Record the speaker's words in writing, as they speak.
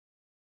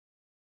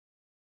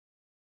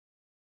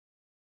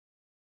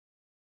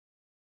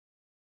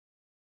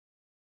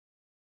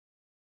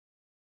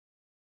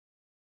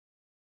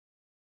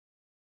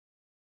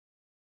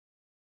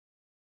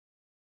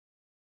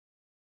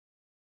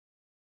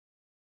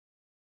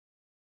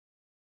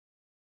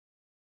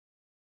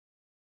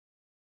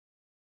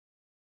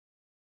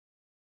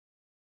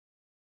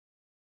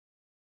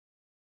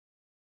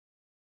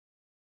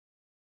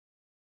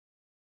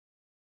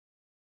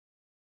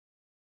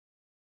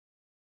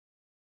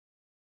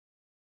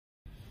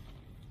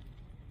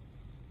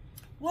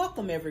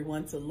Welcome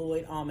everyone to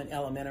Lloyd Almond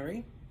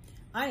Elementary.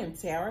 I am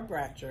Tara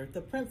Bratcher,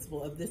 the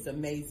principal of this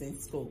amazing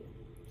school.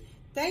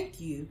 Thank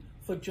you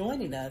for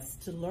joining us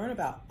to learn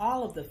about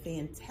all of the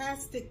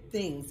fantastic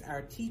things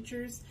our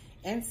teachers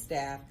and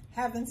staff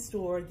have in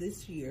store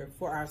this year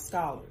for our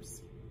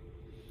scholars.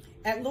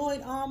 At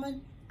Lloyd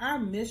Almond, our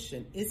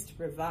mission is to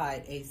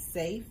provide a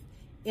safe,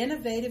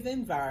 innovative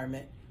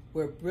environment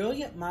where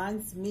brilliant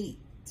minds meet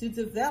to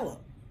develop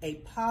a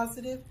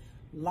positive,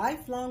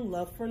 lifelong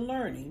love for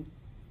learning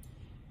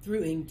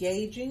through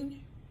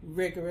engaging,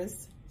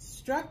 rigorous,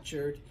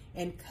 structured,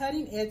 and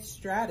cutting-edge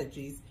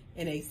strategies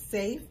in a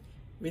safe,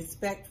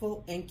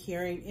 respectful, and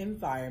caring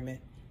environment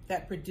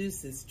that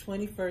produces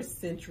 21st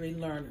century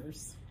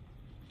learners.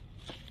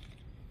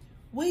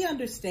 We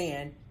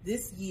understand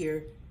this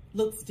year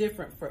looks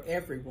different for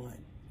everyone,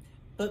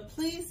 but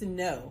please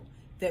know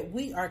that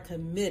we are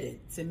committed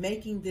to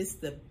making this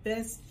the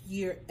best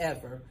year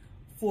ever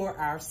for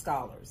our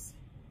scholars.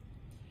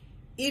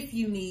 If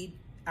you need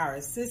our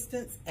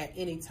assistance at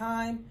any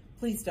time,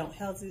 please don't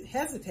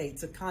hesitate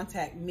to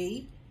contact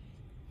me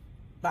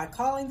by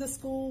calling the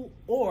school,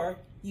 or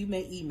you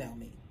may email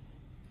me.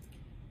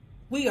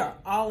 We are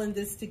all in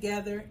this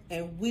together,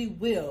 and we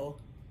will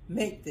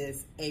make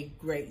this a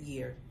great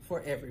year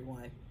for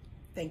everyone.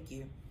 Thank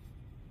you.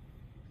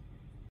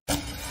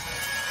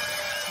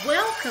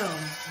 Welcome,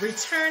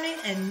 returning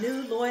and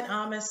new Lloyd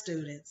Almond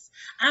students.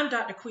 I'm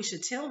Dr.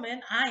 Quisha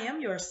Tillman. I am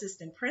your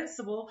assistant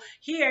principal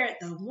here at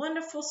the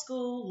wonderful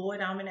school,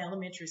 Lloyd Almond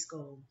Elementary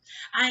School.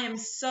 I am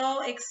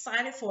so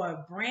excited for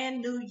a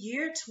brand new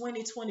year,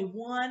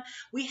 2021.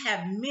 We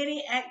have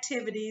many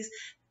activities,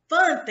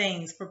 fun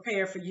things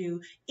prepared for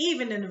you,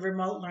 even in the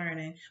remote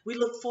learning. We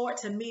look forward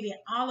to meeting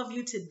all of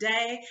you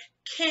today.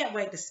 Can't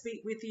wait to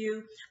speak with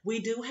you. We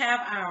do have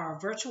our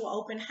virtual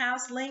open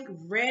house link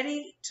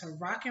ready to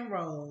rock and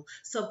roll.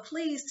 So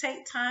please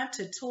take time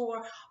to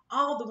tour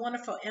all the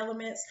wonderful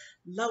elements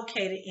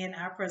located in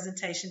our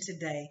presentation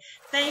today.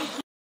 Thank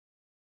you.